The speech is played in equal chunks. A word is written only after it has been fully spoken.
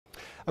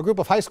A group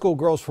of high school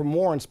girls from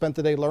Warren spent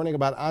the day learning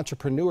about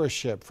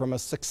entrepreneurship from a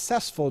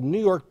successful New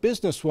York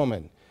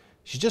businesswoman.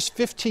 She's just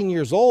 15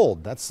 years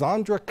old. That's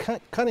Zandra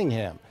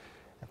Cunningham.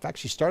 In fact,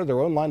 she started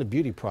her own line of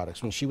beauty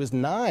products when she was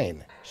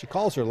 9. She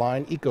calls her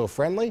line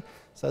eco-friendly,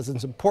 says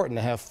it's important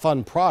to have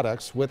fun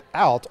products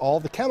without all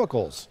the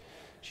chemicals.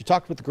 She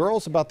talked with the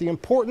girls about the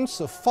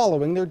importance of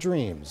following their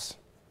dreams.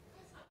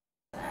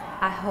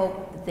 I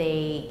hope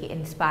they get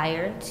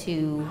inspired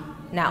to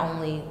not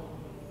only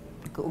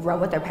run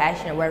with their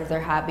passion or whatever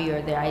their hobby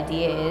or their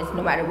idea is,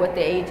 no matter what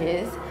their age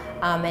is,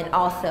 and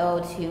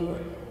also to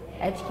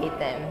educate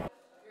them.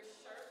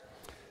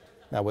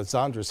 Now, with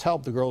Zandra's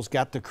help, the girls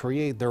got to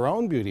create their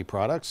own beauty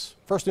products.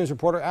 First News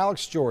reporter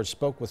Alex George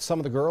spoke with some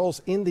of the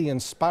girls in the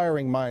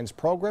Inspiring Minds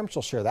program.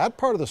 She'll share that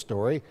part of the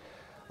story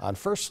on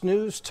First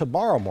News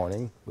tomorrow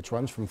morning, which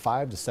runs from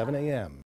 5 to 7 a.m.